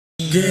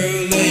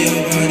Girl, lay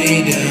your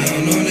body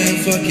down on that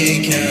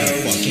fucking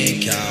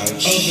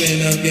couch. Open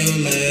up your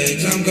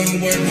legs, I'm gon'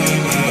 work my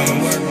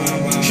mouth.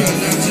 Try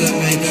not to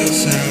make a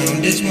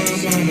sound, this my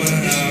mama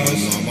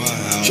house.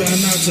 Try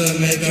not to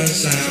make a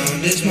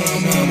sound, this my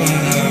mama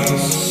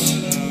house.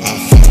 I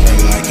fuck her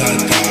like a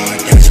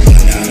god, that's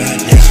without a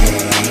doubt.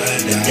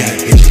 That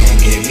bitch gon'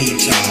 give me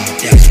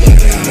top, that's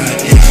without a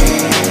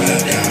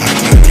doubt. I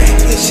got that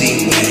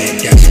pussy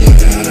wet, that's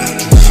without a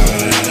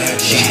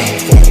doubt. She don't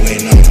fuck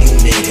with no new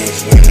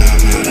niggas when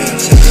I'm out of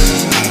town.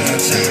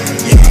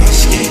 Y'all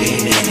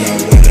skinny nigga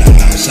with a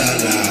house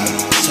allowed.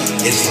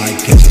 It's like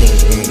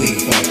pistols when we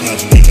fuck,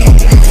 cause we gon'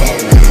 round for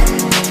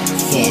round.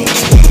 Fuck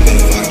 12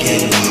 if I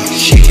get locked,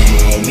 she gon'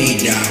 hold me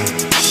down.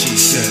 She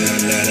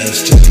sending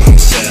letters to my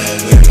cell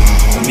with my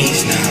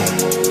homies now.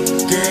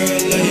 Girl,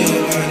 lay your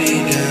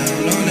body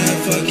down on that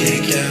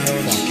fucking couch.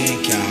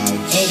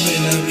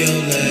 Open up your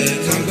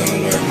legs, I'm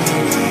gon' work my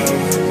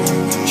mouth.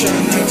 Try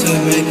not to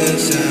make a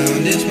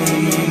sound, this my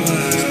mama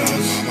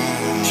house.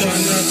 Try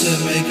not to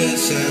make a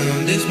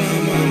sound, this my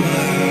mama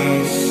house.